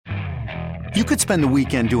You could spend the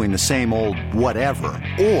weekend doing the same old whatever,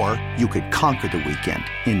 or you could conquer the weekend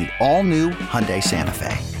in the all-new Hyundai Santa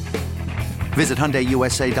Fe. Visit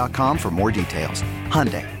HyundaiUSA.com for more details.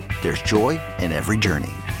 Hyundai, there's joy in every journey.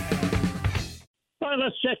 All right,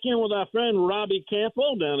 let's check in with our friend Robbie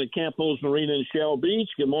Campo down at Campo's Marina in Shell Beach.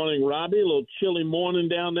 Good morning, Robbie. A little chilly morning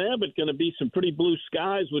down there, but going to be some pretty blue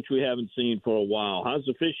skies, which we haven't seen for a while. How's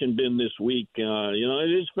the fishing been this week?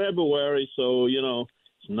 It is February, so,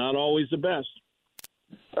 it's not always the best.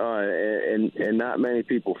 And not many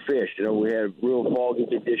people fished. We had real foggy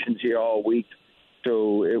conditions here all week,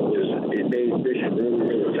 so it made fishing really,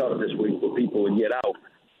 really tough this week for people to get out.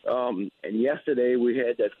 And yesterday we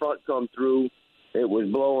had that front come through. It was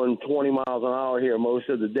blowing 20 miles an hour here most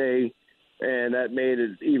of the day, and that made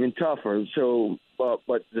it even tougher. So,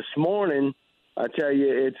 but this morning, I tell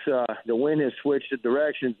you, it's the wind has switched the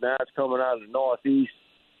directions. Now it's coming out of the northeast.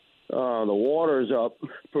 The water's up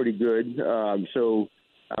pretty good, so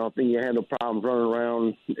I don't think you have no problems running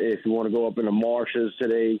around. If you want to go up in the marshes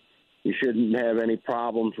today, you shouldn't have any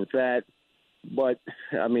problems with that. But,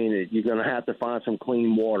 you're going to have to find some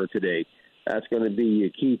clean water today. That's going to be your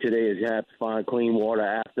key today is you have to find clean water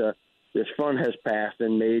after this front has passed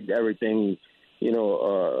and made everything,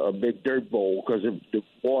 a big dirt bowl because the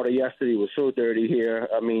water yesterday was so dirty here.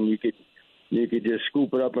 You could just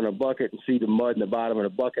scoop it up in a bucket and see the mud in the bottom of the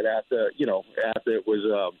bucket after it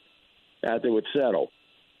would settle.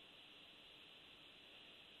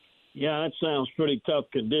 Yeah, that sounds pretty tough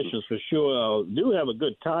conditions for sure. Do have a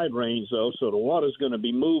good tide range, though, so the water's going to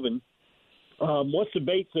be moving. What's the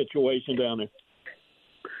bait situation down there?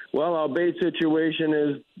 Well, our bait situation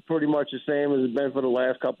is pretty much the same as it's been for the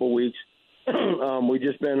last couple of weeks. We've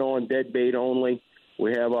just been on dead bait only.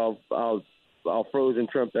 We have our frozen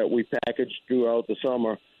shrimp that we packaged throughout the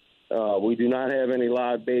summer. We do not have any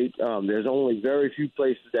live bait. There's only very few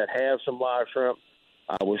places that have some live shrimp.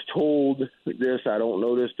 I was told this. I don't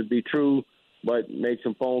know this to be true, but make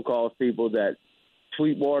some phone calls, people, that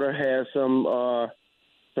Sweetwater has some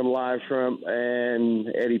live shrimp, and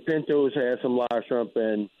Eddie Pinto's has some live shrimp,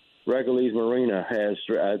 and Regularly's Marina has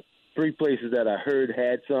three places that I heard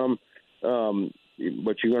had some.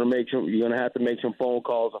 But you're going to have to make some phone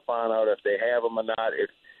calls to find out if they have them or not. If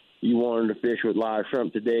you wanted to fish with live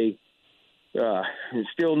shrimp today, there's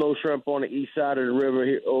still no shrimp on the east side of the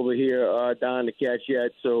river over here down to catch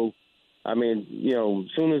yet. So, as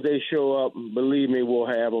soon as they show up, believe me, we'll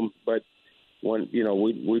have them. But when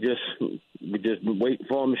we just waiting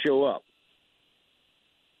for them to show up.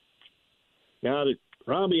 Got it,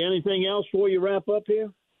 Robbie. Anything else before you wrap up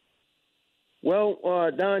here? Well,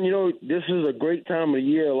 Don, this is a great time of the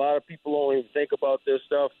year. A lot of people don't even think about this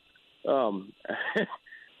stuff.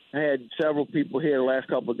 I had several people here the last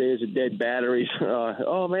couple of days with dead batteries.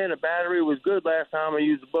 Oh, man, the battery was good last time I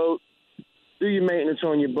used the boat. Do your maintenance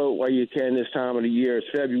on your boat while you can this time of the year. It's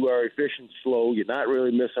February. Fishing's slow. You're not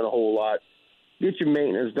really missing a whole lot. Get your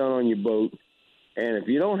maintenance done on your boat. And if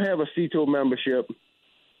you don't have a CETO membership,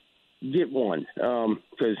 get one.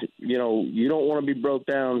 Because, you don't want to be broke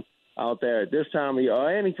down out there at this time of year or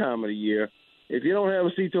any time of the year. If you don't have a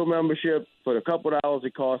CETO membership, for the couple of dollars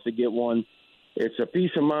it costs to get one, it's a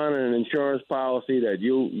peace of mind and an insurance policy that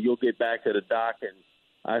you'll get back to the dock, and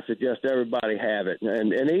I suggest everybody have it.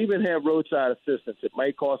 And they even have roadside assistance. It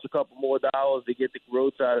might cost a couple more dollars to get the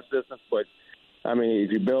roadside assistance, but,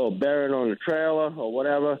 if you build a bearing on the trailer or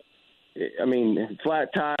whatever,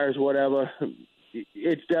 flat tires, whatever,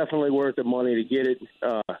 it's definitely worth the money to get it.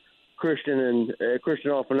 Christian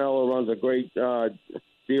Orfanello runs a great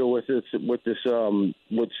deal with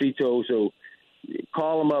CETO, so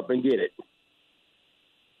call them up and get it.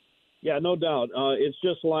 Yeah, no doubt. It's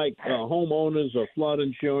just like homeowners or flood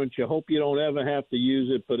insurance. You hope you don't ever have to use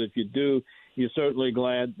it, but if you do, you're certainly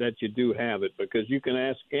glad that you do have it, because you can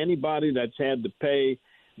ask anybody that's had to pay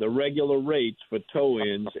the regular rates for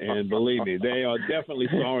tow-ins, and believe me, they are definitely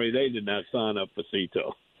sorry they did not sign up for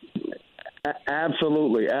CETO.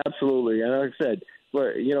 Absolutely. And like I said,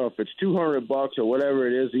 but if it's $200 or whatever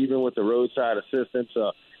it is, even with the roadside assistance,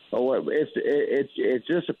 or what, it's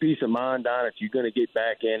just a peace of mind, Don, that you're going to get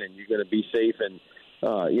back in and you're going to be safe, and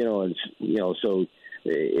so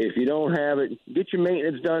if you don't have it, get your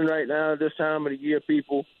maintenance done right now. This time of the year,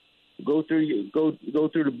 people, go through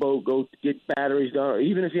the boat, go get batteries done, or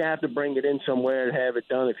even if you have to bring it in somewhere and have it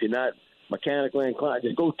done. If you're not mechanically inclined,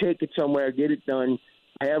 just go take it somewhere, get it done.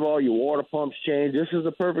 Have all your water pumps changed. This is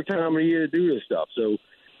the perfect time of the year to do this stuff. So,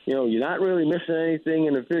 you're not really missing anything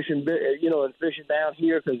in the fishing, in fishing down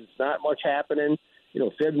here, because it's not much happening.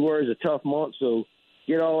 February is a tough month, so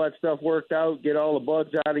get all that stuff worked out, get all the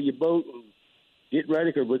bugs out of your boat, and get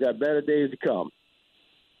ready, because we got better days to come.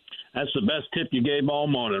 That's the best tip you gave all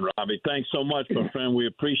morning, Robbie. Thanks so much, my friend. We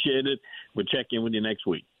appreciate it. We'll check in with you next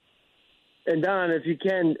week. And Don, if you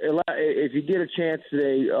can, if you get a chance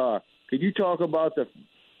today, could you talk about the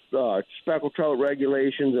speckled trout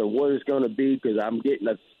regulations and what it's going to be? Because I'm getting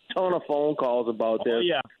a ton of phone calls about this. Oh,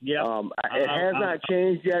 yeah. It has not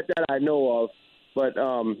changed yet that I know of, but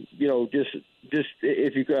just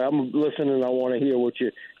if you could, I'm listening. I want to hear what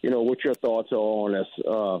your thoughts are on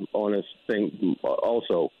this thing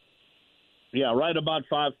also. Yeah, right about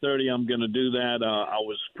 5:30, I'm going to do that. I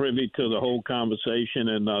was privy to the whole conversation,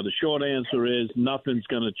 and the short answer is nothing's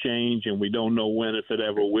going to change, and we don't know when, if it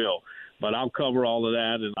ever will. But I'll cover all of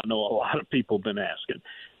that, and I know a lot of people have been asking.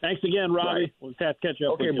 Thanks again, Robbie. Right. We'll catch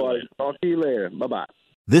up with you buddy. later. Talk to you later. Bye-bye.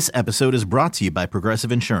 This episode is brought to you by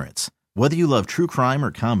Progressive Insurance. Whether you love true crime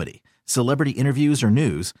or comedy, celebrity interviews or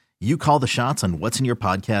news, you call the shots on what's in your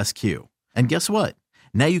podcast queue. And guess what?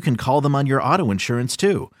 Now you can call them on your auto insurance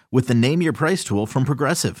too with the Name Your Price tool from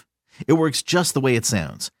Progressive. It works just the way it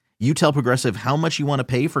sounds. You tell Progressive how much you want to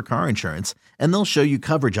pay for car insurance, and they'll show you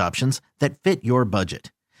coverage options that fit your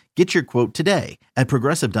budget. Get your quote today at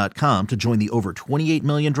Progressive.com to join the over 28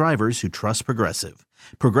 million drivers who trust Progressive.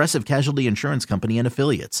 Progressive Casualty Insurance Company and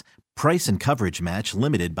Affiliates. Price and coverage match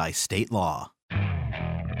limited by state law.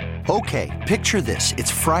 Okay, picture this.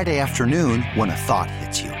 It's Friday afternoon when a thought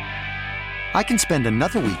hits you. I can spend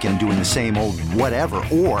another weekend doing the same old whatever,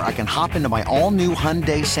 or I can hop into my all-new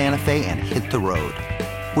Hyundai Santa Fe and hit the road.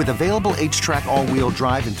 With available H-Track all-wheel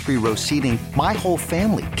drive and 3-row seating, my whole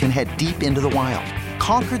family can head deep into the wild.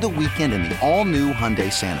 Conquer the weekend in the all-new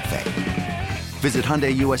Hyundai Santa Fe. Visit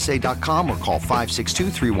HyundaiUSA.com or call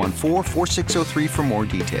 562-314-4603 for more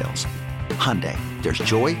details. Hyundai, there's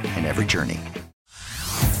joy in every journey.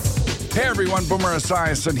 Hey everyone, Boomer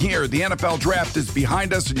Esiason here. The NFL Draft is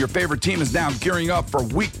behind us and your favorite team is now gearing up for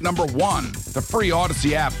week number 1. The free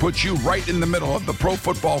Odyssey app puts you right in the middle of the pro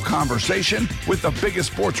football conversation with the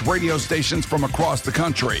biggest sports radio stations from across the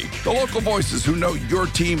country. The local voices who know your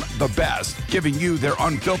team the best, giving you their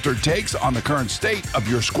unfiltered takes on the current state of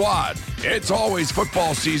your squad. It's always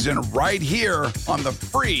football season right here on the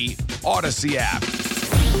free Odyssey app.